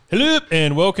Hello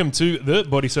and welcome to the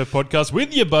Bodysurf podcast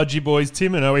with your budgie boys,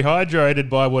 Tim and Owie, hydrated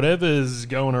by whatever's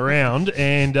going around.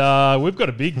 And we've got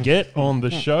a big get on the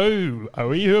show.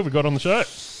 Owie, who have we got on the show?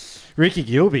 Rikki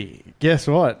Gilbey. Guess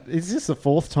what? Is this the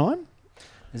fourth time?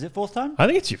 Is it fourth time? I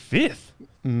think it's your fifth.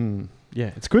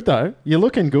 Yeah, it's good though. You're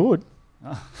looking good.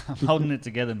 Oh, I'm holding it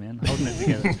together, man. Holding it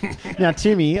together. Now,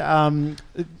 Timmy,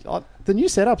 the new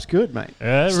setup's good, mate.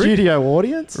 Studio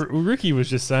audience. Rikki was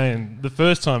just saying the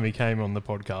first time he came on the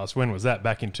podcast, when was that?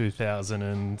 Back in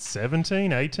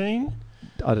 2017, 18?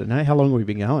 I don't know. How long have we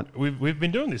been going? We've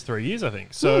been doing this 3 years, I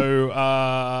think.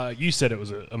 So you said it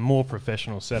was a more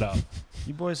professional setup.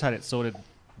 You boys had it sorted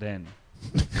then.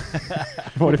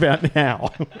 What about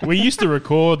now? We used to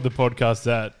record the podcast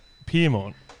at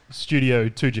Piermont Studio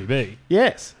 2GB.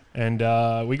 Yes. And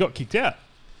we got kicked out.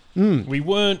 Mm. We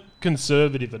weren't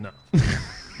conservative enough.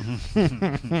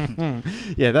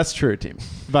 Yeah, that's true, Tim.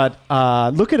 But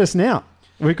look at us now.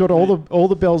 We've got all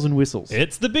the bells and whistles.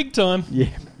 It's the big time. Yeah,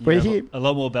 we're here. A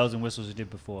lot more bells and whistles you did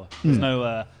before. There's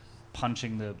no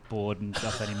punching the board and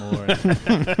stuff anymore.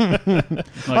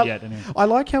 Not yet, anyway. I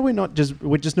like how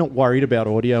we're just not worried about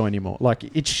audio anymore.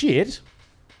 Like, it's shit,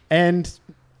 and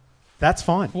that's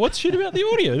fine. What's shit about the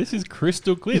audio? This is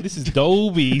crystal clear. This is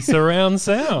Dolby surround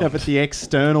sound. No, but the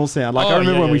external sound. Like, I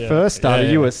remember when we first started,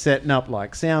 you were setting up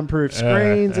like soundproof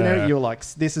screens and everything. You were like,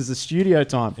 this is a studio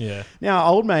time. Yeah. Now,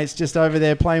 old mate's just over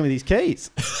there playing with his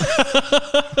keys.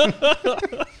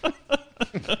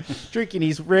 Drinking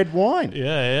his red wine.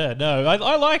 Yeah. No,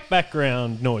 I like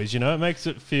background noise, It makes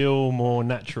it feel more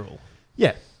natural.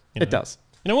 Yeah, it does.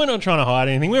 We're not trying to hide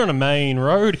anything. We're on a main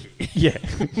road here. Yeah.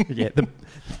 Yeah.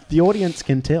 The audience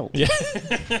can tell. Yeah.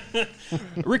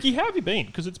 Rikki, how have you been?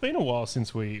 Because it's been a while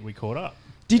since we caught up.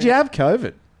 Did you have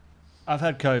COVID? I've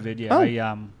had COVID, yeah.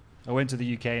 Oh. I went to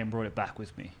the UK and brought it back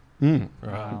with me.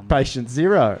 Right. Patient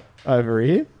zero over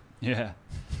here. Yeah.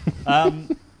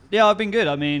 Yeah, I've been good.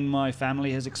 I mean, my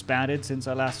family has expanded since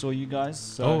I last saw you guys.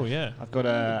 So I've got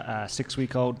a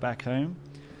 6-week-old back home.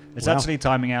 It's actually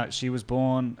timing out. She was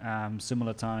born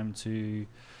similar time to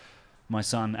my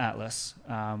son Atlas.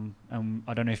 And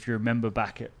I don't know if you remember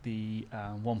back at the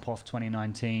WAMPOF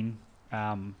 2019,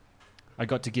 I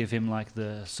got to give him like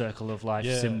the Circle of Life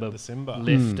Simba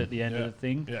lift at the end of the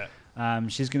thing. Yeah.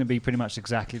 She's going to be pretty much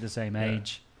exactly the same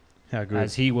age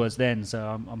as he was then, so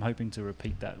I'm hoping to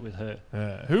repeat that with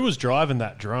her. Who was driving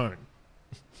that drone?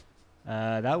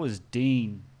 That was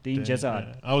Dean Jezard.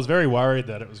 Yeah. I was very worried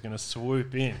that it was going to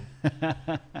swoop in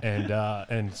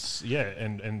and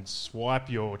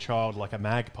swipe your child like a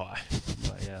magpie.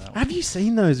 But, have you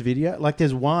seen those videos? Like,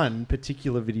 there's one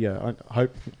particular video. I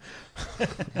hope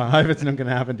it's not going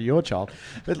to happen to your child.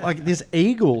 But like, this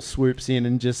eagle swoops in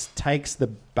and just takes the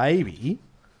baby,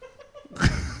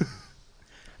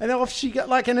 and then off she got.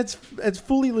 Like, and it's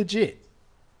fully legit.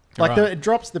 Like, it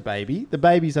drops the baby. The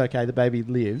baby's okay. The baby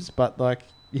lives, but like,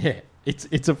 yeah.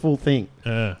 It's a full thing.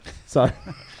 So,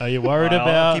 are you worried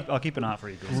about? I'll keep an eye for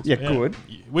eagles. Yeah, good.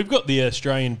 We've got the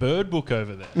Australian Bird Book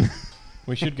over there.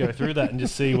 We should go through that and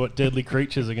just see what deadly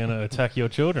creatures are going to attack your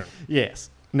children.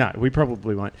 Yes. No, we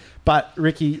probably won't. But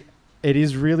Rikki, it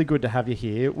is really good to have you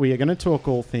here. We are going to talk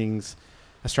all things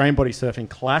Australian Bodysurfing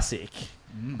Classic.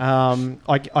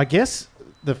 I guess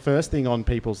the first thing on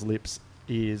people's lips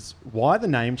is why the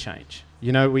name change.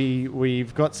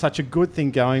 We've got such a good thing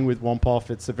going with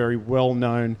WAMPOF. It's a very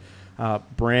well-known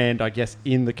brand, I guess,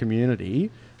 in the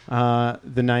community. The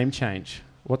name change.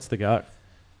 What's the go?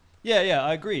 Yeah,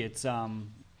 I agree. It's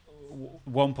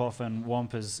WAMPOF and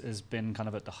WAMP has been kind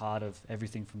of at the heart of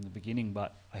everything from the beginning.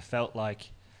 But I felt like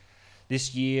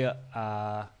this year,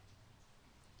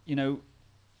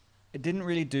 it didn't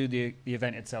really do the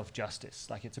event itself justice.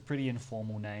 Like, it's a pretty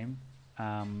informal name,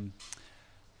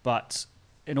 but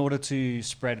in order to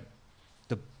spread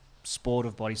the sport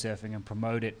of bodysurfing and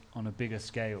promote it on a bigger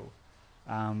scale,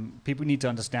 people need to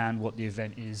understand what the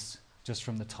event is just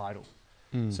from the title.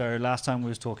 So last time we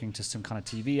was talking to some kind of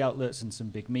TV outlets and some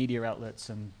big media outlets,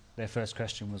 and their first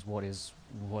question was, what is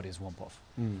WAMPOF?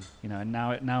 And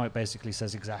now it basically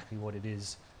says exactly what it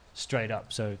is straight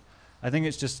up. So I think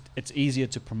it's easier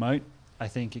to promote. I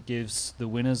think it gives the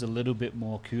winners a little bit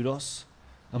more kudos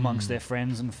amongst their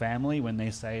friends and family when they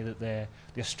say that they're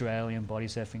the Australian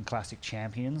Bodysurfing Classic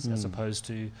champions as opposed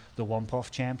to the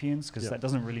WAMPOF champions, because that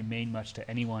doesn't really mean much to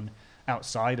anyone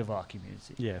outside of our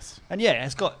community. Yes. And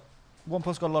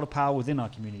WAMPOF's got a lot of power within our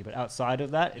community, but outside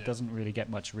of that, it doesn't really get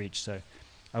much reach. So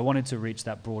I wanted to reach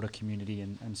that broader community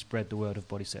and spread the word of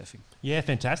bodysurfing. Yeah,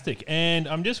 fantastic. And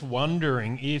I'm just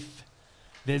wondering if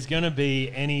there's going to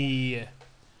be any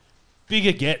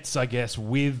bigger gets, I guess,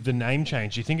 with the name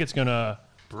change. Do you think it's going to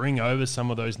bring over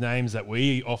some of those names that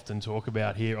we often talk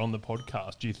about here on the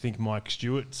podcast? Do you think Mike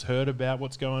Stewart's heard about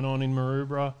what's going on in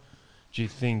Maroubra? Do you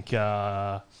think,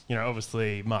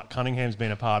 obviously Mark Cunningham's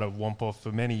been a part of WAMPOF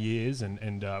for many years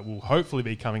and will hopefully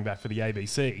be coming back for the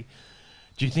ABC.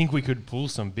 Do you think we could pull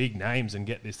some big names and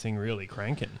get this thing really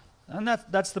cranking? And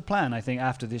that's the plan. I think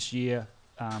after this year,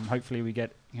 hopefully we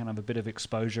get a bit of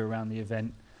exposure around the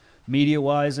event,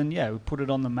 media-wise, and we put it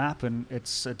on the map. And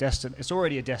it's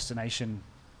already a destination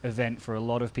event for a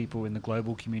lot of people in the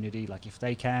global community. Like if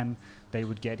they can, they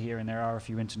would get here, and there are a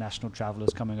few international travellers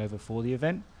coming over for the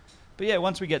event. But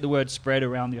once we get the word spread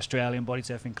around the Australian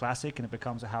Bodysurfing Classic and it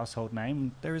becomes a household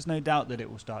name, there is no doubt that it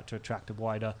will start to attract a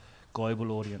wider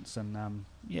global audience. And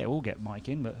we'll get Mike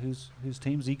in, but whose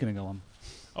team's he going to go on?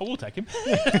 Oh, we'll take him.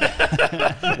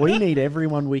 We need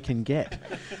everyone we can get.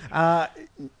 Now,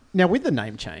 with the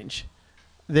name change,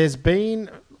 there's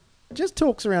been just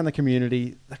talks around the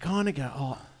community that kind of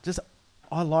go,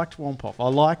 I liked WAMPOF. I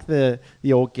like the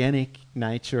organic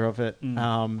nature of it.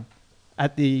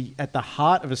 At the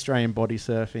heart of Australian body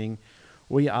surfing,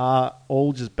 we are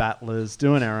all just battlers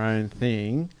doing our own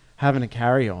thing, having a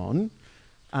carry on.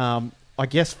 I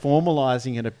guess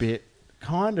formalising it a bit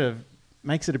kind of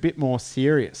makes it a bit more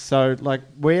serious. So, like,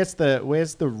 where's the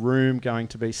room going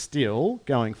to be still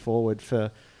going forward for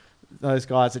those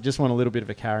guys that just want a little bit of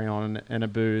a carry on and a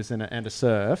booze and a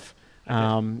surf?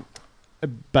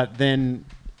 But then,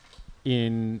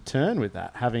 in turn with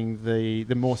that, having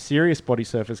the more serious body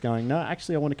surfers going, no,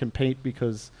 actually I want to compete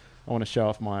because I want to show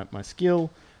off my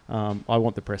skill. I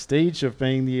want the prestige of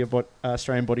being the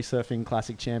Australian Bodysurfing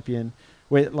Classic champion.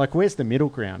 Where's the middle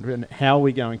ground, and how are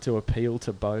we going to appeal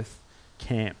to both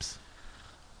camps?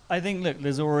 I think, look,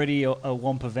 there's already a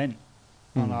WAMP event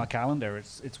on our calendar.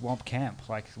 It's WAMP Camp.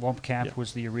 Like, WAMP Camp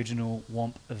was the original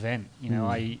WAMP event.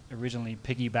 I originally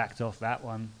piggybacked off that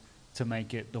one to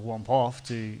make it the WAMP off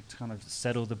to kind of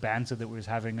settle the banter that we was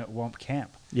having at WAMP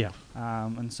Camp. Yeah.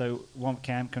 And so WAMP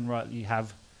Camp can rightly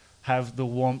have the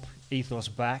WAMP ethos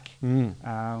back.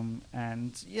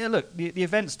 And look, the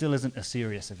event still isn't a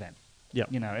serious event. Yeah.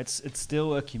 It's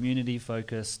still a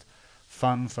community-focused,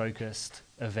 fun-focused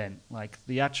event. Like,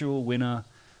 the actual winner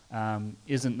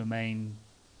isn't the main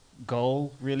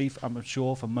goal, really, I'm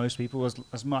sure, for most people,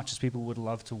 as much as people would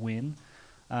love to win.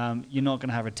 You're not going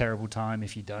to have a terrible time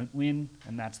if you don't win,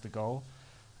 and that's the goal.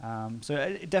 So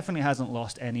it definitely hasn't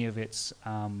lost any of its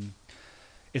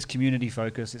community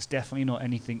focus. It's definitely not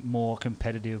anything more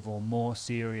competitive or more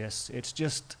serious. It's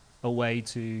just a way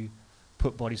to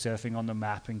put body surfing on the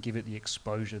map and give it the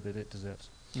exposure that it deserves.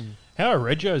 How are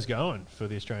regos going for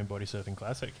the Australian Bodysurfing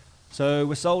Classic? So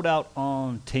we're sold out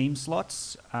on team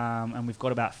slots, and we've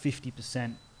got about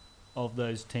 50% of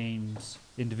those teams,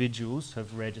 individuals,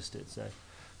 have registered. So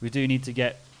we do need to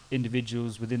get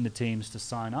individuals within the teams to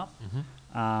sign up.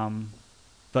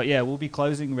 But we'll be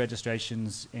closing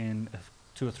registrations in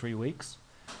 2 or 3 weeks.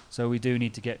 So we do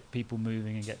need to get people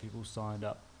moving and get people signed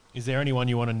up. Is there anyone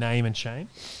you want to name and shame?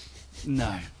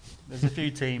 No. There's a few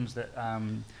teams that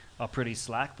are pretty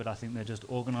slack, but I think they're just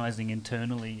organising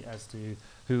internally as to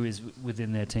who is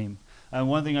within their team. And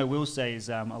one thing I will say is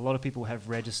a lot of people have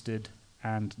registered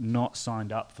and not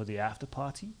signed up for the after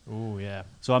party. Oh, yeah.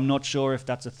 So I'm not sure if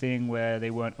that's a thing where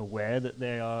they weren't aware that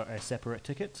they are a separate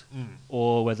ticket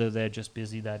or whether they're just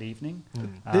busy that evening.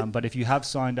 But if you have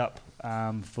signed up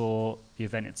for the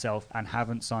event itself and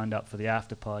haven't signed up for the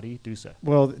after party, do so.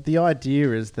 Well, the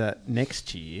idea is that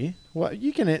next year,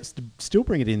 you can still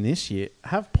bring it in this year,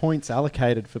 have points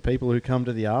allocated for people who come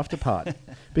to the after party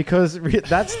because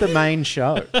that's the main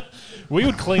show. We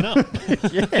would clean up.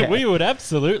 We would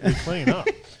absolutely clean up.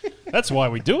 That's why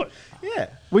we do it. Yeah,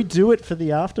 we do it for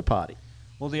the after party.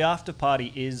 Well, the after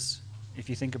party is, if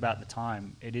you think about the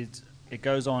time, it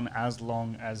goes on as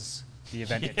long as the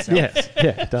event itself. Yes,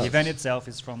 it does. The event itself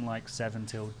is from like 7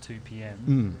 till 2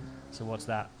 p.m. So what's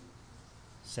that?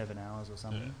 7 hours or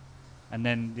something. Yeah. And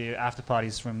then the after party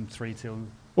is from 3 till...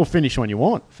 Or finish when you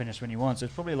want. Finish when you want. So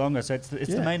it's probably longer. So it's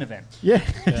the main event. Yeah.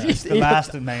 It's the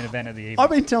last and main event of the evening. I've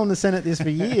been telling the Senate this for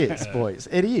years, boys.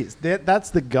 It is. That's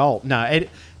the goal. No,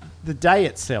 the day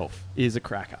itself is a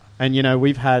cracker. And,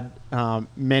 we've had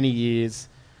many years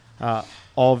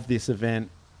of this event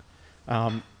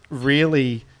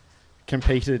really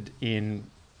competed in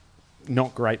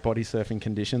not great body surfing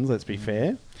conditions, let's be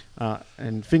fair.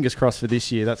 And fingers crossed for this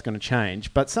year, that's going to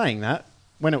change. But saying that,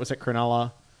 when it was at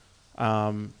Cronulla,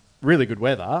 really good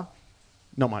weather,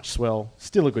 not much swell,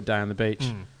 still a good day on the beach.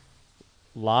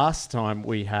 Last time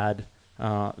we had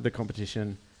the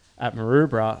competition at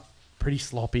Maroubra, pretty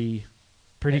sloppy,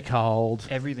 pretty cold.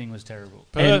 Everything was terrible.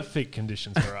 Perfect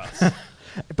conditions for us.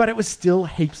 But it was still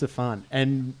heaps of fun,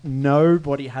 and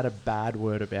nobody had a bad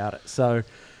word about it. So,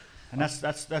 and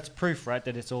that's proof, right,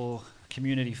 that it's all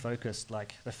community focused.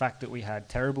 Like the fact that we had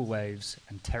terrible waves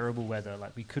and terrible weather,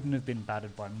 like we couldn't have been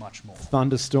battered by much more.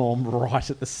 thunderstorm right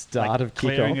at the start of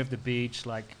clearing kickoff. of the beach,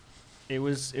 like it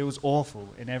was awful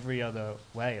in every other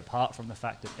way, apart from the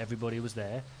fact that everybody was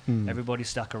there, everybody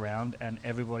stuck around, and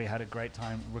everybody had a great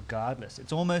time regardless.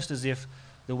 It's almost as if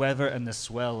the weather and the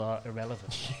swell are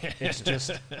irrelevant. It's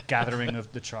just gathering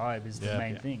of the tribe is the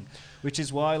main thing, which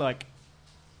is why, like,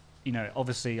 you know,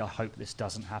 obviously I hope this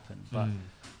doesn't happen, but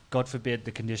God forbid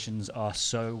the conditions are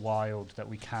so wild that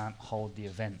we can't hold the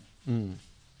event.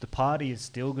 The party is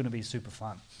still going to be super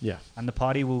fun. Yeah. And the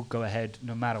party will go ahead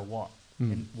no matter what,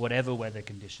 in whatever weather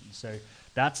conditions. So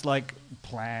that's like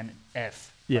plan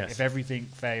F. Yes. Like if everything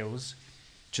fails,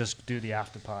 just do the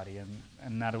after party,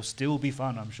 and that'll still be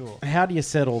fun, I'm sure. How do you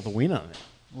settle the winner?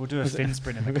 We'll do a fin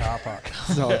sprint in the car park.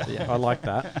 So, I like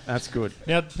that. That's good.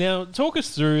 Now, talk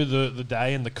us through the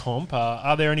day and the comp.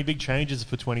 Are there any big changes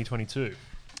for 2022?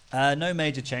 No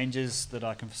major changes that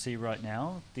I can foresee right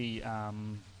now. The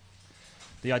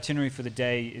itinerary for the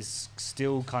day is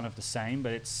still kind of the same,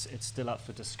 but it's still up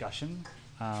for discussion.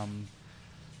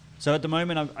 So at the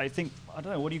moment, I think, I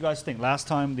don't know, what do you guys think? Last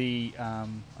time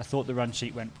I thought the run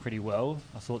sheet went pretty well.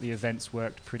 I thought the events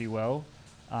worked pretty well.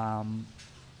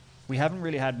 We haven't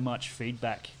really had much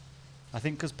feedback. I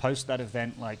think because post that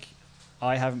event, like,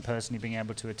 I haven't personally been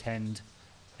able to attend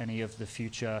any of the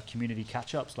future community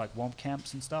catch-ups, like WAW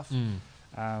camps and stuff.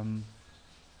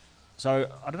 So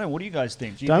I don't know. What do you guys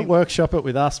think? Do you Don't think, workshop it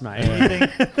with us, mate. do you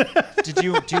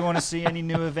think? Do you want to see any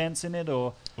new events in it,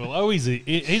 or? Well, he's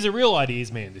a real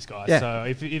ideas man, this guy. Yeah. So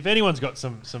if anyone's got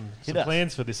some Hit us.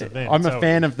 plans for this event, I'm a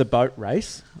fan of the boat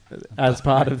race as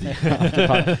part of the after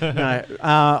party.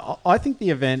 No, I think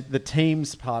the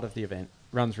teams part of the event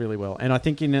runs really well. And I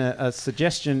think in a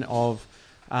suggestion of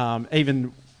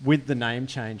even with the name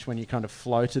change, when you kind of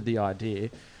floated the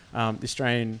idea, the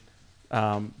Australian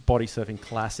Bodysurfing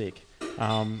Classic,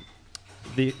 oh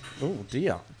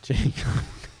dear. Gee.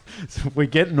 So we're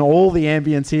getting all the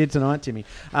ambience here tonight, Timmy.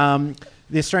 The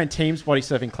Australian Teams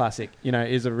Bodysurfing Classic, you know,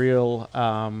 is a real,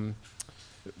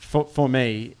 for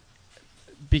me,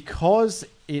 because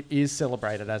it is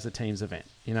celebrated as a teams event,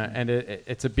 you know, and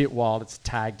it's a bit wild, it's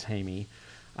tag teamy.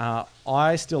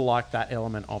 I still like that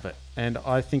element of it. And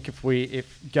I think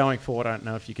if going forward, I don't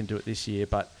know if you can do it this year,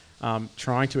 but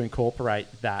trying to incorporate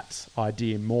that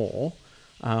idea more,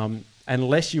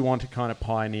 unless you want to kind of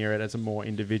pioneer it as a more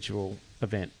individual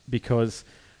event, because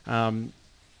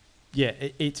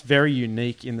it's very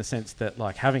unique in the sense that,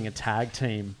 like, having a tag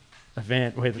team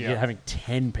event where you're having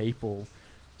 10 people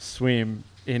swim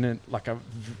in a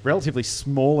relatively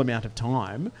small amount of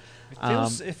time.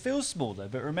 It feels small though,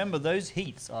 but remember those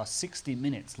heats are 60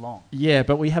 minutes long. Yeah,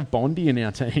 but we have Bondi in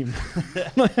our team.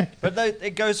 But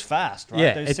it goes fast, right?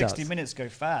 Yeah, those it 60 does. minutes go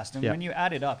fast. And when you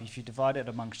add it up, if you divide it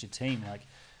amongst your team, like,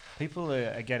 people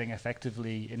are getting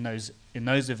effectively in those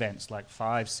events like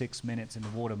 5-6 minutes in the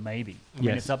water, maybe. I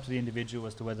mean, it's up to the individual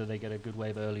as to whether they get a good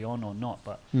wave early on or not.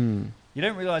 But you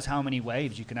don't realize how many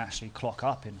waves you can actually clock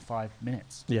up in 5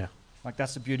 minutes. Yeah. Like,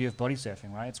 that's the beauty of body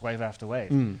surfing, right? It's wave after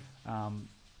wave.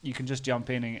 You can just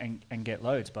jump in and get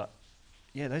loads, but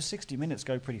yeah, those 60 minutes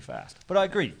go pretty fast. But I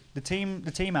agree, the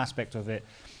team aspect of it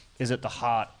is at the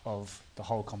heart of the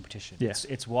whole competition. Yeah.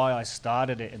 It's why I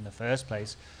started it in the first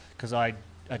place, because I'd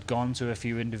gone to a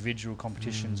few individual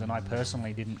competitions and I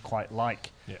personally didn't quite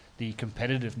like the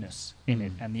competitiveness in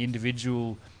it and the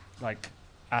individual, like,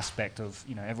 aspect of,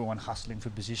 you know, everyone hustling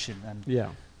for position. And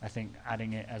I think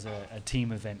adding it as a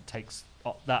team event takes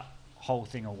that whole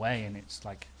thing away, and it's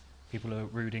like people are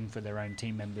rooting for their own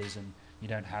team members and you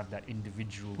don't have that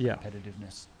individual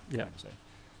competitiveness. Yeah. So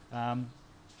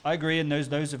I agree, and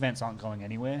those events aren't going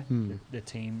anywhere, the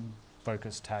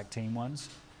team-focused tag team ones.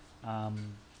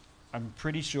 I'm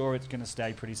pretty sure it's going to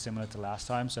stay pretty similar to last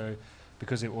time. So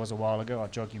because it was a while ago, I'll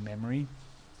jog your memory.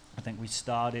 I think we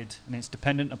started, and it's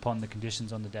dependent upon the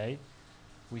conditions on the day,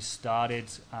 we started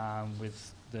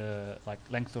with the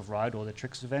length of ride or the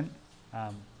tricks event.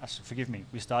 Actually, forgive me,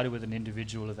 we started with an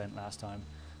individual event last time.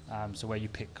 So where you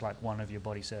pick like one of your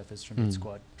body surfers from each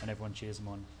squad and everyone cheers them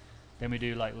on. Then we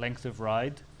do like length of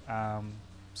ride.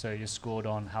 So you're scored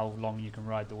on how long you can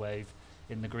ride the wave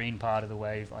in the green part of the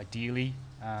wave, ideally.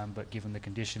 But given the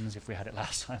conditions, if we had it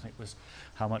last time, it was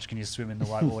how much can you swim in the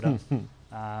white water.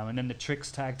 And then the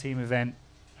tricks tag team event.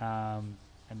 And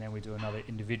then we do another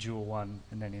individual one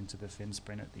and then into the fin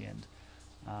sprint at the end.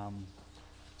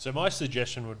 So my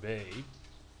suggestion would be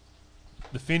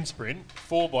the fin sprint,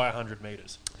 4 by 100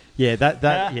 metres. Yeah,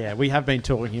 that we have been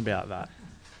talking about that.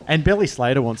 And Billy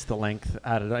Slater wants the length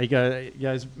added. He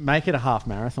goes, make it a half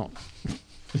marathon.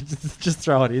 just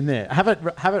throw it in there. Have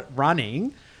it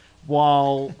running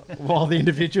while the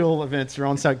individual events are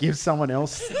on, so it gives someone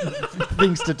else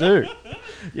things to do.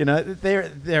 You know,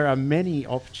 there are many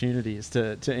opportunities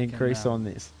to increase on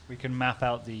this. We can map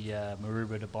out the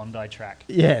Maroubra to Bondi track.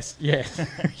 Yes.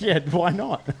 Yeah, why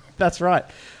not? That's right.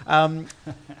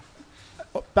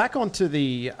 Back onto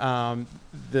the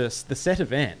set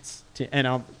events, and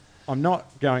I'm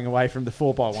not going away from the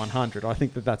 4x100. I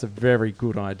think that's a very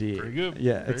good idea. Pretty good.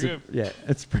 Yeah,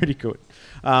 it's pretty good.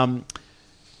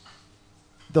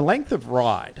 The length of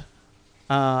ride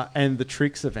and the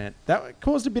tricks event, that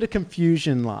caused a bit of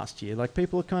confusion last year. Like,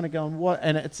 people are kind of going, what?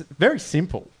 And it's very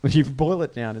simple. When you boil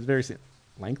it down, it's very simple.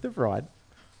 Length of ride,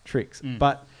 tricks.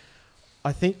 But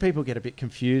I think people get a bit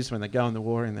confused when they go in the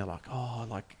water and they're like, oh,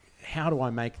 like, how do I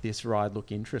make this ride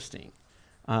look interesting?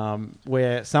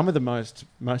 Where some of the most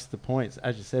of the points,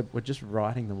 as you said, were just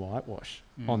riding the whitewash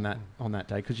on that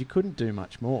day, because you couldn't do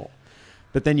much more.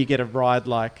 But then you get a ride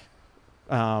like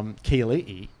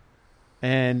Keeliti,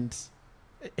 and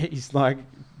he's like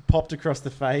popped across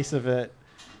the face of it,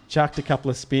 chucked a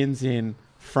couple of spins in,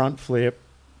 front flip,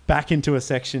 back into a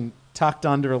section, tucked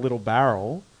under a little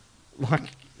barrel. Like,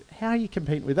 how are you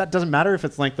competing with that? Doesn't matter if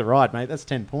it's length of ride, mate. That's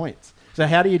 10 points. So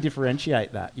how do you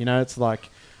differentiate that? You know, it's like,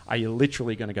 are you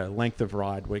literally going to go length of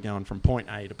ride? We're going from point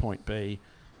A to point B,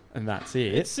 and that's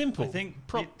it. It's simple. I think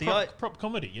prop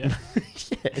comedy, yeah.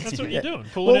 That's what you're doing,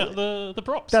 Well, out the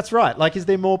props. That's right. Like, is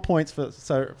there more points for?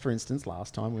 So, for instance,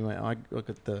 last time I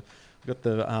got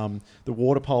the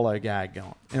water polo gag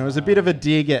going, and it was a bit of a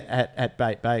dig at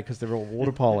Bait Bay because they're all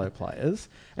water polo players,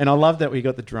 and I love that we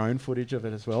got the drone footage of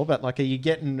it as well. But, like, are you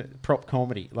getting prop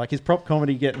comedy? Like, is prop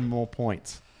comedy getting more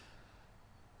points?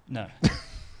 No.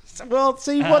 Well,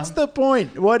 see, what's the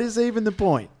point? What is even the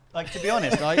point? Like, to be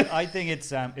honest, I think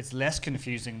it's less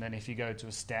confusing than if you go to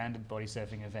a standard body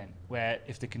surfing event, where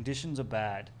if the conditions are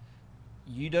bad,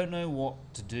 you don't know what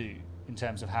to do in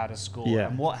terms of how to score. Yeah.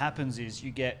 And what happens is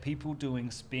you get people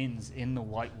doing spins in the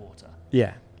whitewater.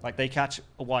 Yeah. Like, they catch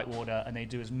a whitewater and they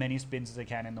do as many spins as they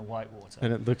can in the whitewater.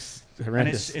 And it looks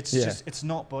horrendous. And it's just, it's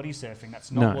not body surfing.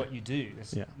 That's not what you do.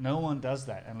 No one does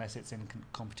that unless it's in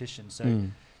competition. So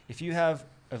if you have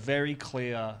a very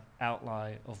clear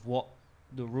outline of what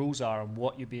the rules are and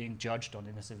what you're being judged on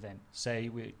in this event. Say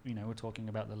we're talking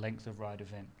about the length of ride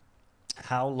event.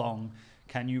 How long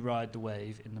can you ride the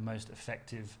wave in the most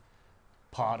effective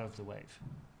part of the wave?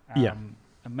 And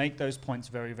make those points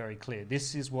very, very clear.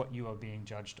 This is what you are being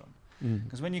judged on.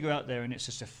 Because when you go out there and it's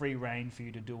just a free reign for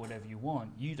you to do whatever you want,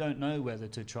 you don't know whether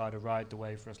to try to ride the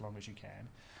wave for as long as you can,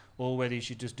 or whether you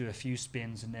should just do a few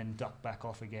spins and then duck back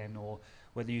off again, or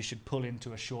whether you should pull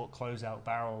into a short closeout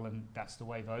barrel and that's the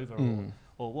wave over,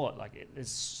 or what. Like,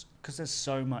 it's because there's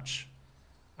so much,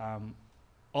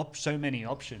 so many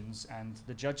options, and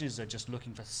the judges are just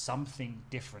looking for something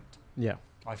different. Yeah,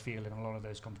 I feel in a lot of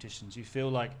those competitions, you feel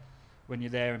like when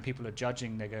you're there and people are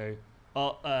judging, they go,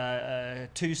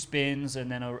 2 spins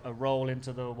and then a roll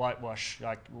into the whitewash.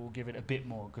 Like, we'll give it a bit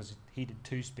more because he did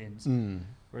 2 spins.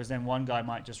 Whereas then one guy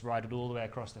might just ride it all the way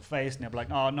across the face, and they'll be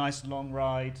like, oh, nice long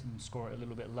ride, and score it a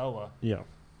little bit lower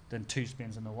than 2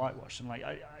 spins in the whitewash. And like,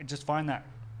 I just find that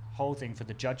whole thing for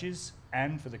the judges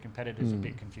and for the competitors a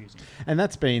bit confusing. And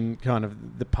that's been kind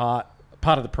of the part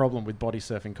of the problem with body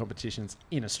surfing competitions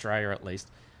in Australia, at least.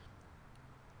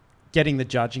 Getting the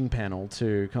judging panel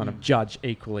to kind of judge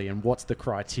equally, and what's the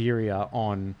criteria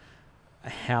on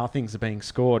how things are being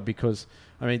scored, because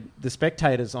I mean, the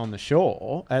spectators on the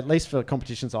shore, at least for the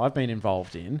competitions I've been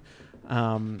involved in,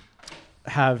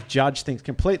 have judged things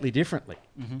completely differently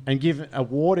and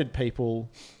awarded people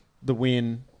the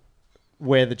win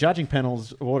where the judging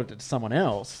panel's awarded it to someone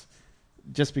else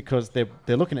just because they're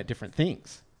looking at different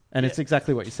things. And it's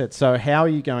exactly what you said. So how are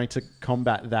you going to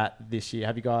combat that this year?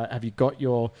 Have you got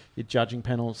your judging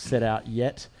panel set out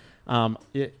yet?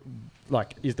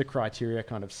 Is the criteria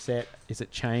kind of set? Is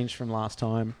it changed from last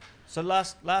time? So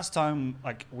last time,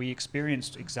 like, we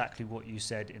experienced exactly what you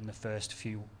said in the first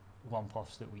few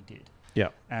one-offs that we did. Yeah.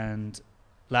 And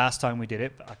last time we did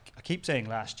it, I keep saying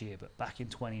last year, but back in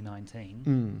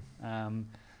 2019,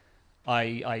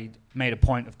 I made a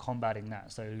point of combating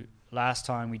that. So last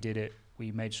time we did it,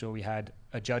 we made sure we had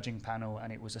a judging panel,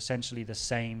 and it was essentially the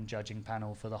same judging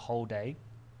panel for the whole day.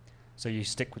 So you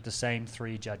stick with the same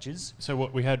 3 judges. So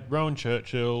what we had: Rowan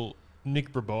Churchill,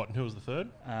 Nick Brabot, and who was the third?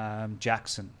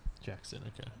 Jackson,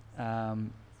 okay.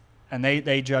 And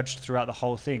they judged throughout the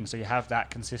whole thing. So you have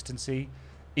that consistency.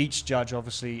 Each judge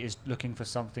obviously is looking for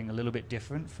something a little bit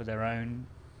different for their own,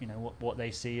 what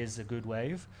they see as a good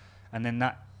wave. And then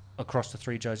that across the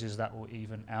 3 judges that will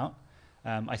even out.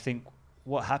 I think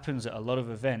what happens at a lot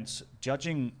of events,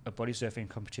 judging a body surfing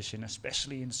competition,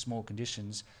 especially in small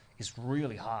conditions, is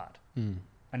really hard.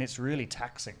 And it's really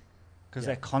taxing because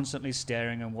they're constantly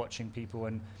staring and watching people,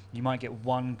 and you might get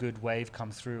one good wave come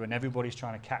through and everybody's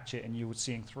trying to catch it and you're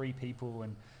seeing 3 people,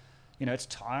 and it's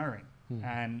tiring.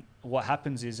 And what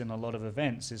happens is in a lot of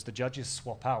events is the judges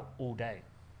swap out all day.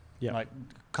 Like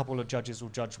a couple of judges will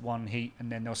judge one heat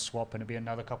and then they'll swap, and it'll be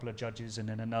another couple of judges and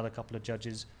then another couple of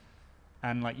judges.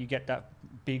 And like you get that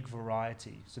big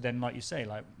variety. So then, like you say,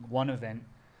 like one event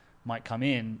might come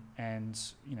in and,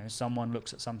 someone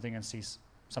looks at something and sees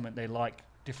something they like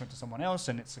different to someone else,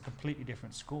 and it's a completely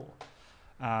different score.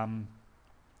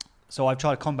 So I've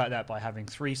tried to combat that by having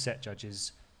 3 set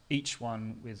judges, each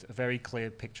one with a very clear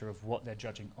picture of what they're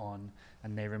judging on,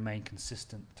 and they remain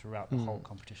consistent throughout the whole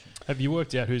competition. Have you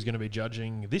worked out who's going to be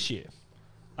judging this year?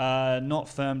 Not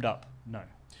firmed up, no.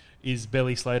 Is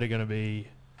Belly Slater going to be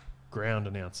ground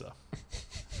announcer?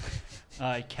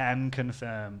 I can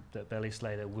confirm that Belly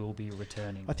Slater will be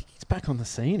returning. I think he's back on the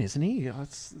scene, isn't he?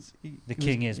 The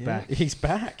king is back. He's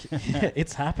back. Yeah,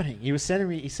 it's happening. He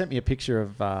sent me a picture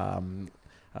of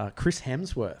Chris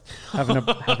Hemsworth having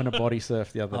a body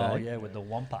surf the other day. Oh yeah, with the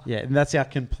Wampa. Yeah, and that's our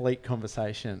complete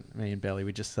conversation. Me and Belly,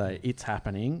 we just say it's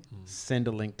happening. Send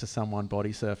a link to someone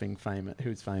body surfing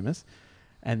who's famous,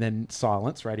 and then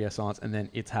radio silence, and then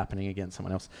it's happening against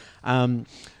someone else. On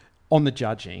the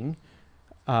judging,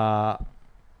 hand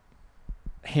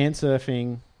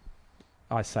surfing,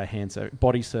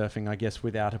 body surfing, I guess,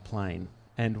 without a plane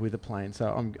and with a plane.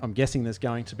 So I'm guessing there's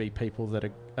going to be people that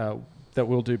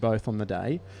will do both on the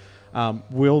day.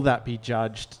 Will that be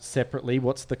judged separately?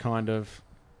 What's the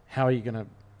how are you going to,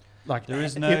 there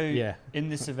is in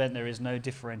this event, there is no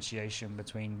differentiation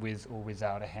between with or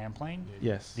without a hand plane.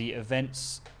 Yes. The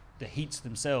heats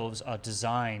themselves are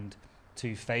designed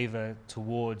to favor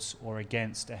towards or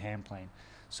against a hand plane.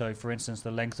 So, for instance, the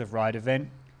length of ride event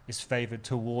is favored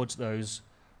towards those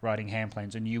riding hand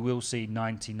planes, and you will see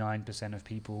 99% of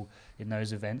people in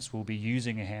those events will be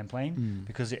using a hand plane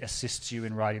because it assists you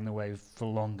in riding the wave for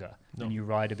longer and you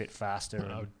ride a bit faster.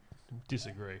 I would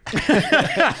disagree.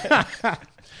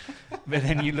 But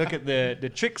then you look at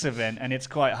the tricks event, and it's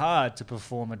quite hard to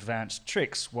perform advanced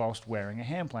tricks whilst wearing a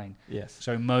hand plane. Yes.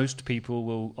 So most people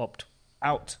will opt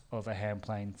out of a hand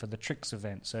plane for the tricks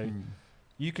event. So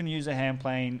you can use a hand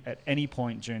plane at any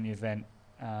point during the event,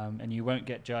 and you won't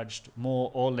get judged more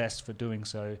or less for doing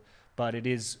so. But it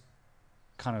is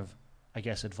kind of, I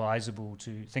guess, advisable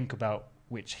to think about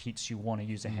which heats you want to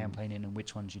use a hand plane in and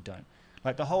which ones you don't.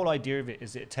 Like the whole idea of it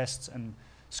is it tests and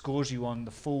scores you on the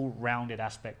full rounded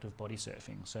aspect of body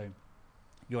surfing. So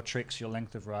your tricks, your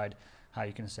length of ride, how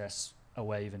you can assess a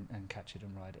wave and catch it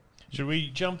and ride it. Should we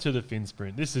jump to the fin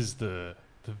sprint? This is the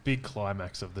big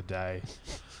climax of the day.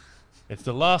 It's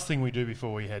the last thing we do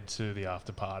before we head to the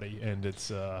after party, and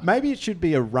it's maybe it should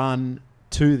be a run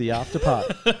to the after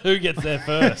party. Who gets there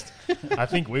first? I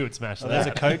think we would smash that.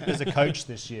 There's a coach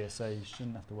this year, so you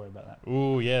shouldn't have to worry about that.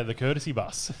 Oh yeah, the courtesy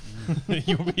bus.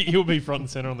 You'll be front and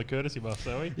center on the courtesy bus,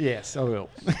 are we? Yes, I will.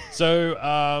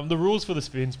 So the rules for the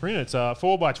fin sprint: it's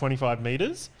 4 by 25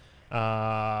 meters.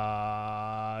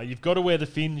 You've got to wear the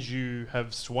fins you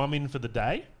have swum in for the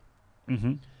day.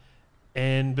 Mm-hmm.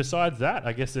 And besides that,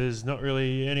 I guess there's not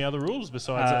really any other rules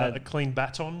besides a clean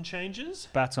baton changes.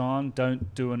 Baton,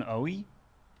 don't do an OE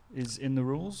is in the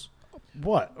rules.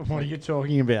 What are you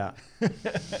talking about?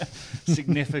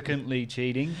 Significantly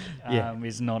cheating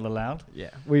is not allowed. Yeah,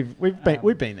 we've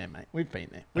been there, mate. We've been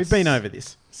there. We've been over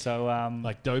this. So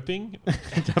like doping,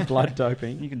 blood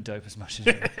doping. You can dope as much as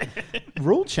you want.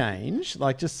 Rule change,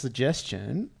 like just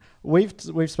suggestion. We've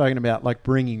spoken about like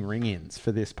bringing ring-ins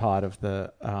for this part of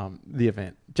the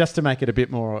event, just to make it a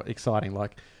bit more exciting.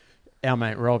 Like our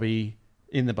mate Robbie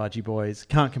in the Budgie Boys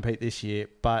can't compete this year,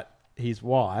 but his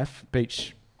wife,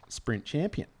 beach sprint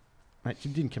champion, mate, she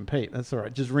didn't compete. That's all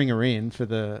right. Just ring her in for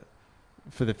the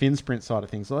fin sprint side of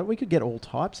things. Like we could get all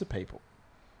types of people.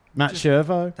 Matt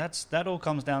Shervo. That all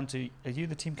comes down to, are you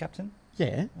the team captain?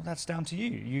 Yeah. Well, that's down to you.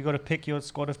 You got to pick your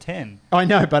squad of 10. I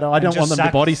know, but I don't want them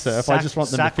to body surf. I just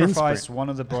want them to fin sprint. Sacrifice one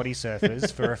of the body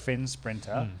surfers for a fin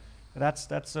sprinter. That's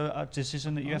a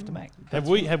decision that you have to make.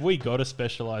 Have we got a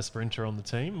specialised sprinter on the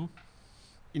team?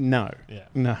 No. Yeah.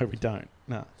 No, we don't.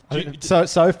 No.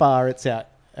 So far, it's our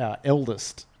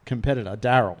eldest competitor,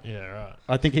 Daryl. Yeah, right.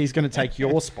 I think he's going to take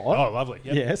your spot. Oh, lovely.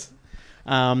 Yep. Yes.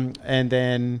 And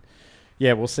then...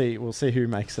 yeah, we'll see who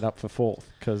makes it up for fourth,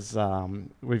 because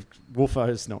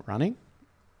Wolfo's not running.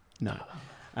 No.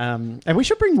 And we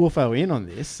should bring Wolfo in on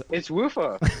this. It's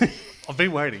Wolfo. I've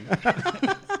been waiting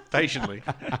patiently.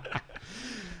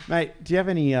 Mate, do you have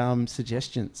any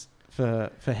suggestions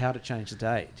for how to change the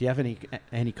day? Do you have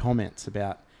any comments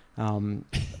about the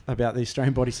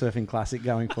Australian Bodysurfing Classic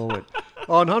going forward?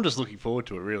 Oh, no, I'm just looking forward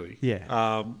to it, really.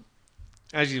 Yeah.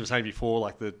 As you were saying before,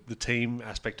 like the team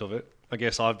aspect of it, I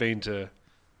guess I've been to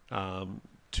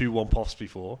 2 Wompoffs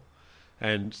before,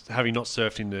 and having not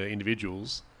surfed in the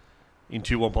individuals, in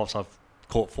 2 Wompoffs I've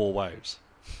caught 4 waves.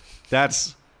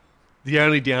 That's the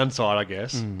only downside, I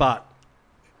guess. But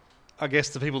I guess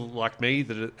the people like me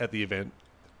that are at the event,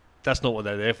 that's not what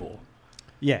they're there for.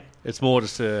 Yeah. It's more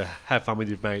just to have fun with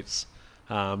your mates,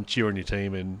 cheer on your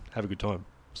team, and have a good time.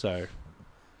 So,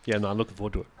 yeah, no, I'm looking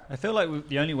forward to it. I feel like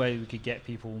the only way we could get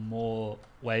people more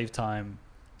wave time,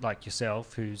 like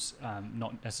yourself, who's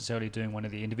not necessarily doing one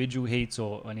of the individual heats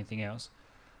or anything else,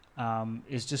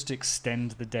 is just to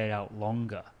extend the day out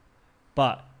longer.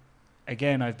 But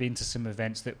again, I've been to some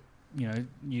events that,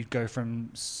 you go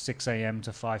from 6 a.m.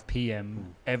 to 5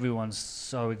 p.m. Everyone's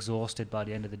so exhausted by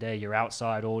the end of the day. You're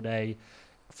outside all day,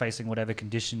 facing whatever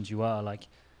conditions you are. Like,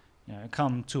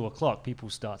 come 2 o'clock, people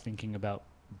start thinking about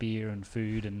beer and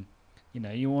food, and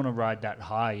you want to ride that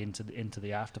high into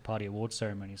the after party award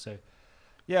ceremony. So,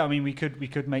 yeah, I mean, we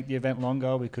could make the event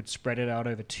longer. We could spread it out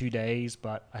over 2 days,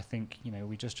 but I think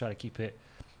we just try to keep it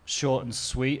short and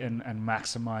sweet and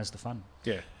maximize the fun.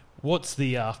 Yeah. What's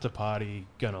the after party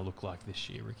going to look like this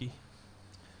year, Ricky?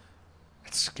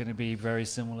 It's going to be very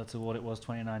similar to what it was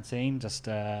 2019. Just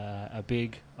a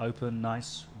big, open,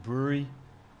 nice brewery,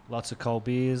 lots of cold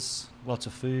beers, lots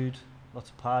of food,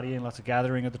 lots of partying, lots of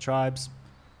gathering of the tribes,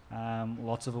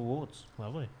 lots of awards.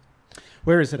 Lovely.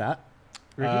 Where is it at?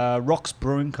 Rocks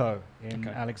Brewing Co. in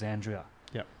Alexandria.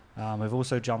 Yep. We've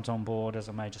also jumped on board as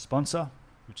a major sponsor,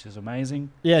 which is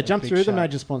amazing. Yeah, So jump big through the shout.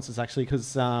 major sponsors, actually,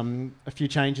 because a few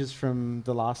changes from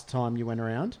the last time you went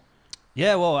around.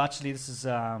 Yeah, well, actually, this is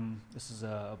a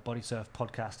Bodysurf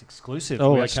podcast exclusive.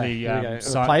 Oh, we okay. actually Here we go.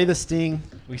 signed, Play the sting.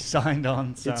 we signed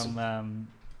on some.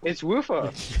 It's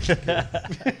Woofer.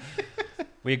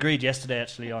 We agreed yesterday,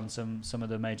 actually, on some of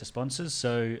the major sponsors.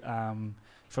 So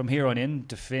from here on in,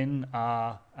 Defin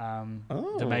are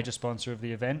the major sponsor of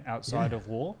the event outside of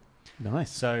WAW.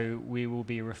 Nice. So we will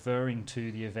be referring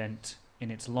to the event in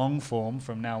its long form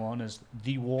from now on as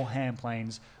the WAW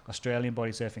Handplanes Australian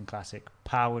Bodysurfing Classic,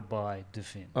 powered by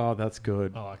Defin. Oh, that's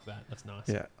good. I like that. That's nice.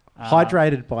 Yeah.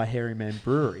 Hydrated by Hairy Man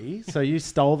Brewery. So you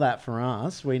stole that for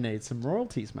us. We need some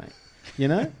royalties, mate.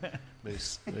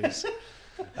 Loose.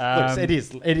 Look, it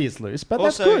is loose, but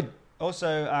that's good.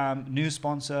 Also, new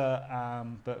sponsor,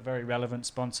 but very relevant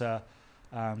sponsor,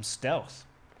 Stealth.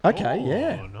 Okay, Oh,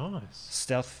 yeah. nice.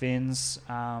 Stealth Fins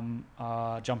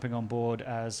are jumping on board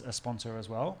as a sponsor as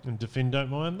well. And Defin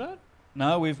don't mind that?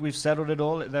 No, we've settled it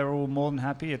all. They're all more than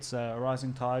happy. It's a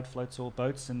rising tide floats all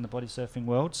boats in the body surfing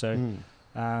world. So,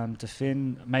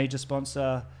 Defin, major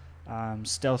sponsor.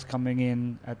 Stealth coming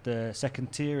in at the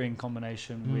second tier in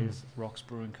combination with Rocks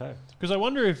Brewing Co. Because I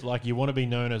wonder if you want to be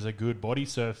known as a good body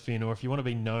surf fin, or if you want to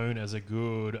be known as a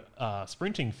good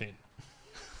sprinting fin.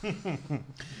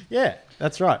 Yeah,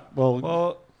 that's right.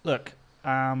 Well, look,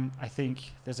 I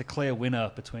think there's a clear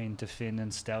winner between Defin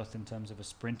and Stealth in terms of a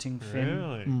sprinting fin.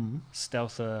 Really?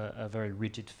 Stealth are very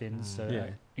rigid fins, so Yeah.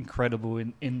 incredible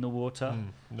in the water.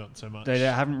 Not so much. They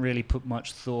haven't really put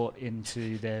much thought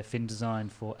into their fin design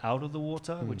for out of the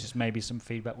water, which is maybe some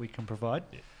feedback we can provide.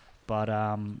 Yeah. But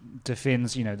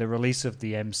Defin's, the release of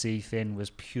the MC fin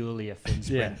was purely a fin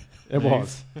sprint. Yeah, it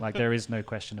was. Like, there is no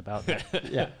question about that.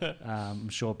 Yeah. I'm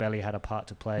sure Belly had a part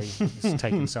to play. He's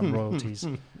taking some royalties.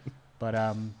 But,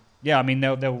 yeah, I mean,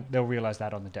 they'll realize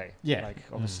that on the day. Yeah. Like,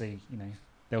 obviously,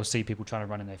 they'll see people trying to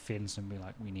run in their fins and be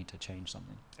like, we need to change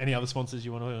something. Any other sponsors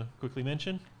you want to quickly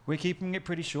mention? We're keeping it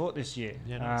pretty short this year.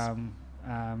 Yeah,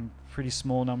 nice. Pretty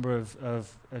small number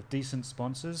of decent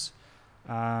sponsors.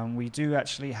 We do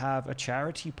actually have a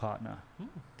charity partner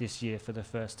this year for the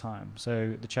first time.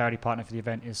 So the charity partner for the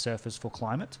event is Surfers for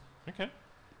Climate. Okay.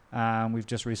 We've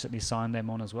just recently signed them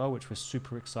on as well, which we're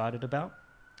super excited about.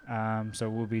 So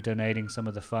we'll be donating some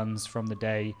of the funds from the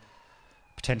day,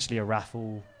 potentially a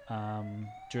raffle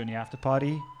during the after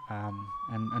party,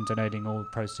 and donating all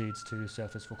proceeds to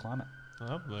Surfers for Climate.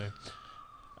 Lovely.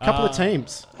 Couple of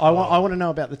teams. I want to know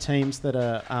about the teams that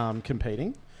are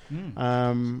competing.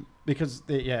 Because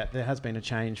there has been a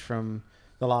change from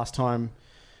the last time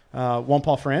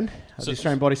Wompoff ran at the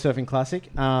Australian Bodysurfing Classic.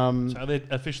 So are there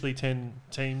officially 10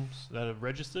 teams that have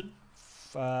registered?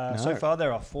 So far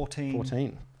there are 14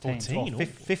 14. teams. 14? Well,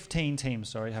 15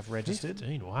 teams, have registered.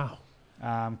 15, wow.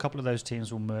 A couple of those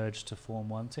teams will merge to form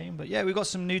one team. But yeah, we've got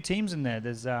some new teams in there.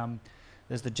 There's the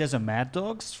Jezza Mad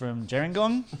Dogs from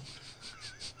Gerringong.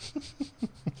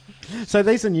 So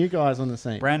these are new guys on the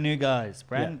scene. Brand new guys,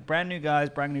 brand new guys,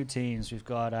 brand new teams. We've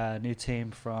got a new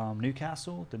team from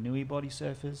Newcastle, the Nui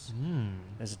Bodysurfers.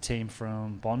 There's a team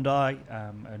from Bondi,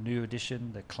 a new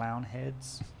addition, the Clown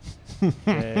Heads.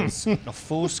 There's a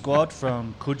full squad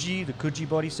from Coogee, the Coogee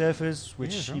Bodysurfers,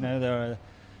 which there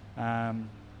are.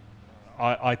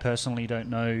 I personally don't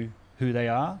know who they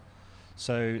are,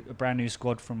 so a brand new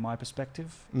squad from my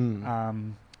perspective.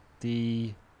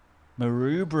 The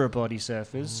Maroubra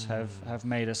Bodysurfers have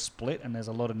made a split, and there's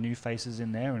a lot of new faces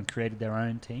in there and created their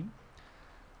own team.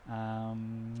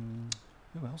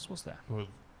 Who else was there? Well,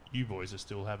 you boys are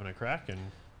still having a crack and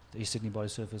The East Sydney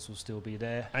Bodysurfers will still be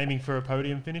there. aiming for a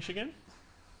podium finish again?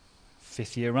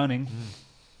 5th year running.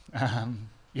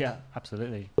 Yeah,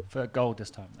 absolutely. For gold this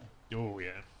time, though. Oh,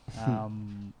 yeah.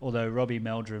 Although Robbie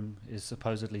Meldrum is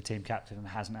supposedly team captain and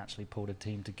hasn't actually pulled a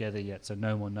team together yet, so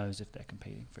no one knows if they're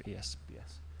competing for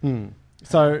ESBS.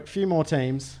 So a few more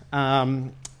teams.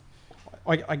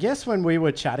 I guess when we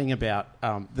were chatting about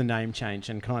the name change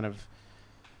and kind of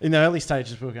in the early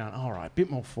stages, we were going, all right, a bit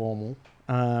more formal.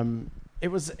 It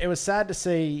was sad to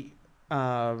see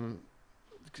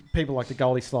people like the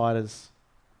Goldie Sliders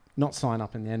not sign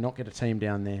up in there, not get a team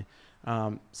down there.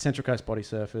 Central Coast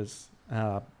Bodysurfers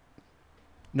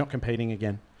not competing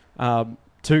again.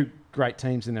 Two great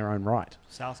teams in their own right.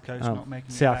 South Coast not making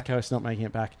it South back. Coast not making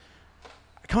it back.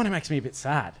 It kind of makes me a bit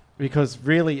sad because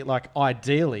really, like,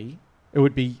 ideally, it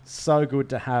would be so good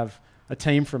to have a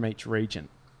team from each region,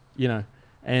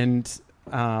 and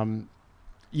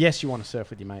yes, you want to surf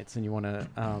with your mates and you want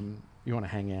to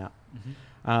hang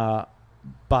out,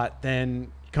 but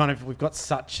then kind of we've got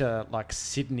such a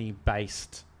Sydney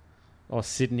based or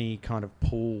Sydney kind of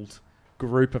pooled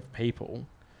group of people,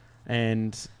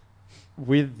 and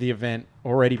with the event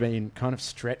already being kind of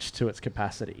stretched to its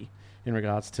capacity in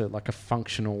regards to like a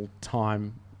functional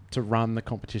time to run the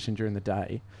competition during the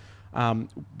day,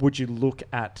 would you look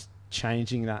at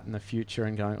changing that in the future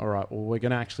and going, all right, well, we're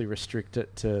going to actually restrict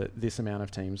it to this amount of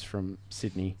teams from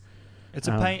Sydney? It's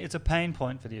a pain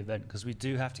point for the event because we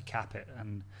do have to cap it,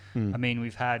 and I mean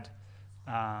we've had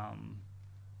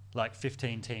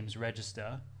 15 teams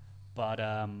register,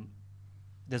 but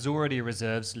there's already a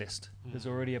reserves list. There's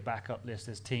already a backup list.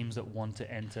 There's teams that want to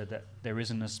enter that there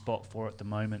isn't a spot for at the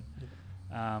moment,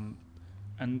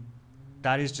 and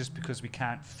that is just because we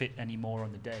can't fit any more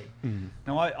on the day.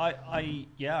 Now,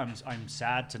 I'm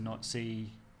sad to not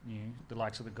see the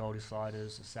likes of the Goldie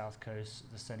Sliders, the South Coast,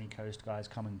 the Sunny Coast guys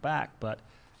coming back, but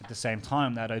at the same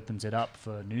time, that opens it up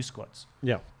for new squads.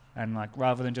 Yeah. And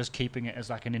rather than just keeping it as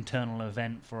like an internal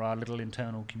event for our little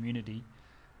internal community,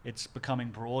 it's becoming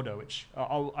broader, which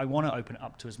I want to open it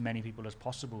up to as many people as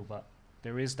possible, but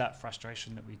there is that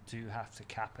frustration that we do have to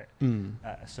cap it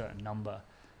at a certain number.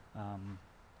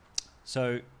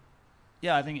 So,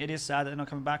 yeah, I think it is sad that they're not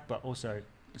coming back, but also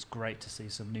it's great to see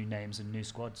some new names and new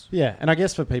squads. Yeah, and I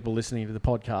guess for people listening to the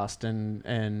podcast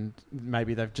and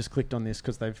maybe they've just clicked on this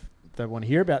because they want to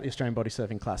hear about the Australian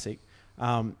Bodysurfing Classic,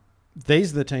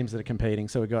 these are the teams that are competing.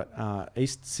 So we've got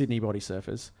East Sydney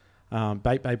Bodysurfers,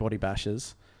 Bait Bay Body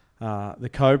Bashers, the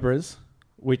Cobras,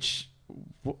 which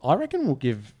I reckon will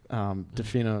give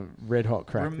Defin a red-hot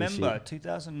crack this year. Remember,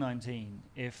 2019,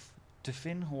 if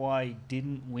Defin Hawaii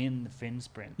didn't win the Fin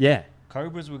Sprint,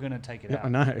 Cobras were going to take it out. I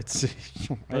know.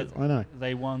 I know.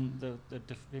 They won, the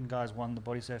Defin guys won the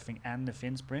Bodysurfing and the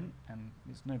Fin Sprint, and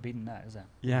there's no beating that, is there?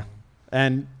 Yeah.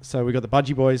 And so we got the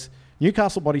Budgie Boys,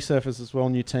 Newcastle Bodysurfers as well,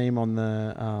 new team on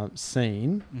the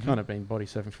scene. Kind of been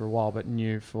bodysurfing for a while, but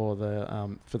new for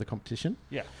the competition.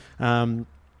 Yeah.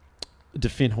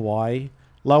 Defin Hawaii,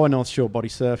 Lower North Shore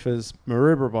Bodysurfers,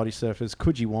 Maroubra Bodysurfers,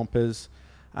 Coogee Wampers,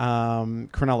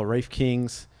 Cronulla Reef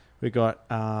Kings. We've got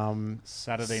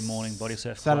Saturday Morning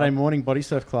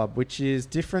Bodysurf Club, which is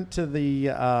different to the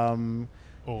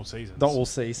All Seasons. The All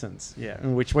Seasons, yeah,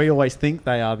 in which we always think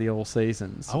they are the All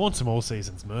Seasons. I want some All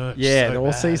Seasons merch. Yeah, so the All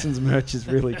bad. Seasons merch is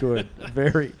really good.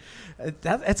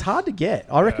 It's hard to get.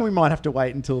 I reckon we might have to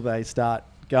wait until they start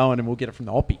going and we'll get it from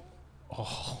the Oppie.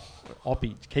 Oh,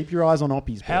 Oppie. Keep your eyes on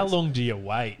Oppies. how boys. long do you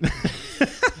wait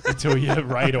until you're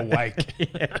ready to wake?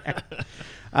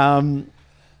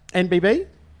 NBB?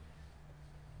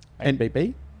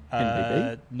 NBB?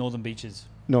 Northern Beaches.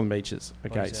 Northern Beaches.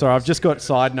 Okay, Bodysurfers. so I've just got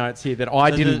side notes here that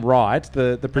I didn't write.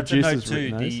 The That's a note producers too.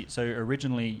 written those. So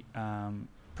originally,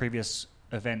 previous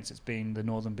events, it's been the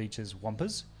Northern Beaches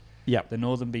Wampers. Yep. The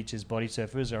Northern Beaches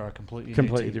Bodysurfers are a completely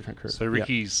new team. different crew. So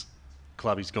Ricky's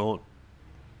club is gone.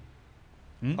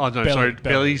 Hmm? Oh no, sorry,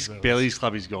 Belly's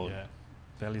club is gone. Yeah.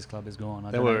 Belly's Club is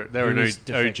gone. They were an Who's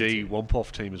OG defected?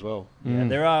 Wompoff team as well. Yeah,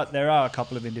 there are a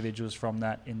couple of individuals from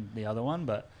that in the other one,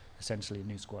 but essentially a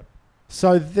new squad.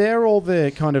 So they're all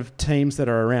the kind of teams that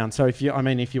are around. So if you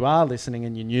are listening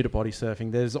and you're new to body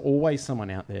surfing, there's always someone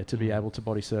out there to be able to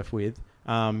body surf with.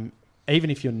 Even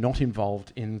if you're not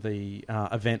involved in the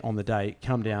event on the day,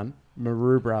 come down,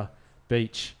 Maroubra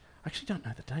Beach. I actually don't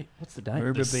know the date. What's the date?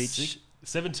 Maroubra Beach.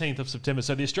 17th of September.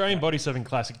 So the Australian Bodysurfing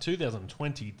Classic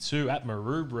 2022 at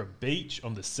Maroubra Beach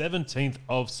on the 17th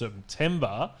of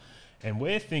September. And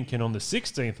we're thinking on the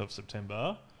 16th of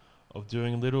September of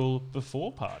doing a little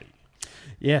before party.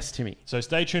 Yes, Timmy. So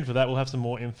stay tuned for that. We'll have some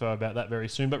more info about that very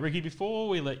soon. But Rikki, before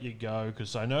we let you go,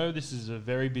 because I know this is a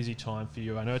very busy time for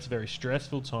you, I know it's a very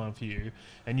stressful time for you,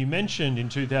 and you mentioned in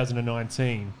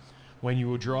 2019 when you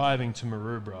were driving to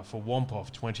Maroubra for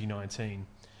WAMPOF 2019,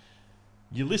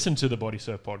 you listened to the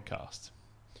Bodysurf podcast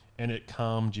and it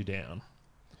calmed you down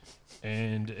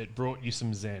and it brought you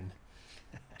some zen.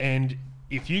 And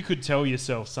if you could tell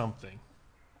yourself something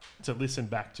to listen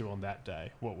back to on that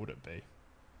day, what would it be?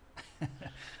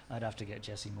 I'd have to get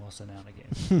Jesse Mawson out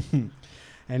again.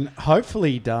 And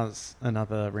hopefully he does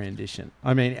another rendition.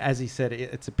 I mean, as he said,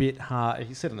 it's a bit hard.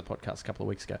 He said on the podcast a couple of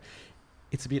weeks ago,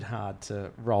 it's a bit hard to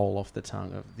roll off the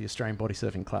tongue of the Australian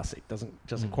Bodysurfing Classic.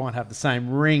 Doesn't quite have the same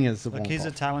ring as the Look, he's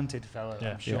a talented fellow.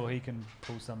 Yeah. I'm sure he can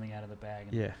pull something out of the bag.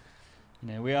 And, Yeah.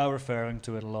 You know, we are referring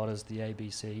to it a lot as the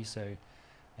ABC, so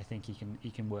I think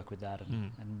he can work with that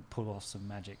and pull off some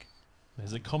magic.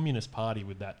 There's a communist party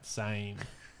with that same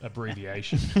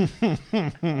abbreviation.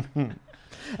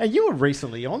 And you were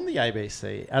recently on the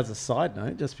ABC, as a side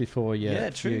note, just before your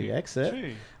exit.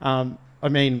 True. I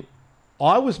mean,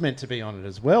 I was meant to be on it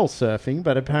as well, surfing,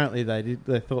 but apparently they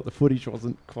thought the footage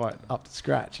wasn't quite up to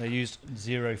scratch. They used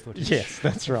zero footage. Yes,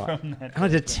 that's right. from that I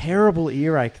had a podcast. terrible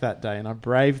earache that day, and I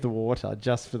braved the water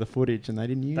just for the footage, and they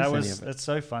didn't use any of it. That's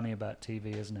so funny about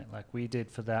TV, isn't it? Like we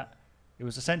did for that. It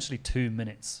was essentially 2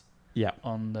 minutes Yeah.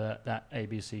 on that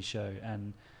ABC show,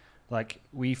 and like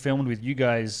we filmed with you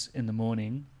guys in the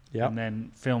morning, Yep. and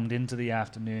then filmed into the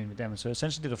afternoon with them. So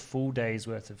essentially did a full day's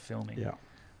worth of filming Yeah.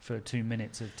 for 2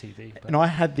 minutes of TV. But And I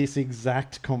had this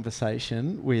exact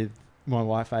conversation with my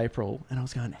wife, April, and I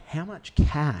was going, how much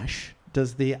cash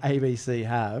does the ABC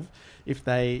have if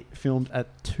they filmed a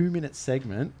 2-minute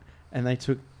segment and they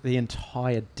took the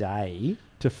entire day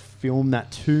to film that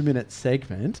 2-minute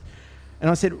segment? And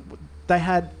I said, they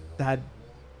had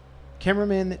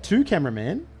two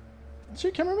cameramen,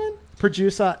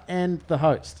 producer and the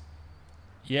host.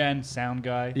 yeah, and sound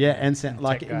guy. Yeah, and sound, And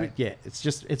like, tech guy.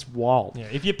 it's wild. Yeah,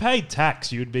 if you paid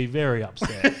tax, you'd be very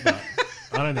upset.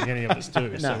 But I don't think any of us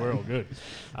do, so No. we're all good.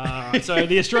 So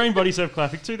the Australian Bodysurf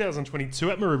Classic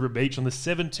 2022 at Maroubra Beach on the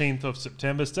 17th of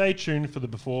September. Stay tuned for the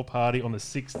before party on the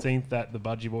 16th that the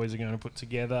Budgie Boys are going to put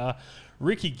together.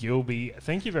 Rikki Gilbey,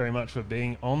 thank you very much for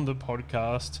being on the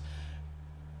podcast.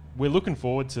 We're looking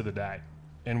forward to the day.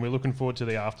 And we're looking forward to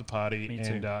the after party. Me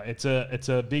too. And it's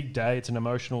a big day. It's an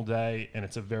emotional day, and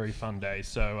it's a very fun day.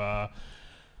 So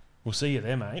we'll see you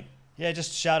there, mate. Yeah,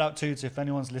 just shout out to if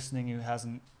anyone's listening who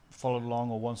hasn't followed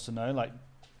along or wants to know, like,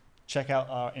 check out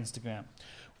our Instagram.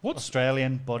 What's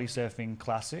Australian Bodysurfing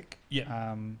Classic Yeah.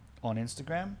 on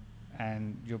Instagram,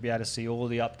 and you'll be able to see all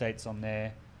the updates on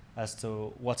there as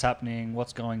to what's happening,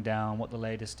 what's going down, what the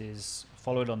latest is.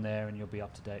 Follow it on there and you'll be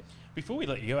up to date. Before we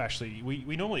let you go, Ashley,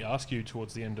 we normally ask you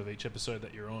towards the end of each episode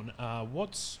that you're on,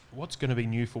 what's going to be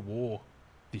new for WAW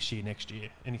this year, next year?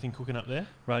 Anything cooking up there?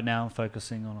 Right now I'm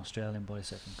focusing on Australian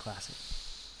Bodysurfing Classic.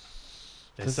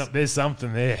 There's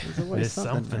something there. There's always There's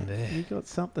something mate. there. You got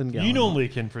something going. You normally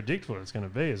can predict what it's going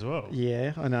to be as well.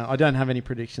 Yeah, I know. I don't have any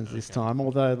predictions this time.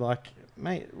 Although, like,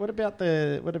 mate, what about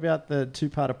the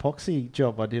 2-part epoxy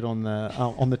job I did on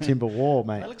the timber wall,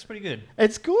 mate? That looks pretty good.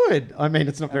 It's good. I mean,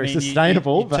 it's not very I mean,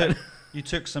 sustainable, you but you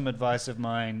took some advice of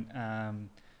mine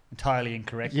entirely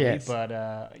incorrectly, Yes.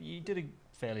 but you did a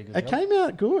fairly good it job. came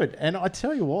out good. And I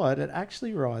tell you what, it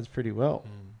actually rides pretty well.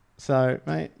 So,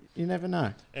 mate, you never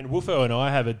know. And Woofo and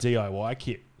I have a DIY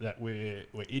kit that we're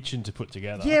itching to put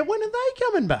together. Yeah, when are they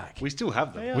coming back? We still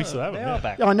have them. We still have they them, are yeah.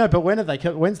 back. I know, but when are they?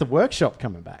 When's the workshop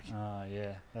coming back?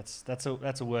 Yeah, that's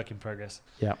a work in progress.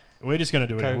 Yeah. We're just going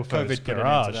to do it in Woofo's COVID put an end to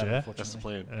garage, that, yeah? That's the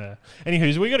unfortunately. plan.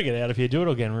 Anywho's, we got to get out of here. Do it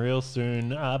again real soon.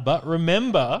 But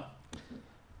remember,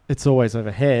 It's always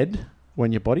overhead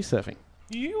when you're body surfing.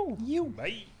 you,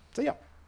 mate. See ya.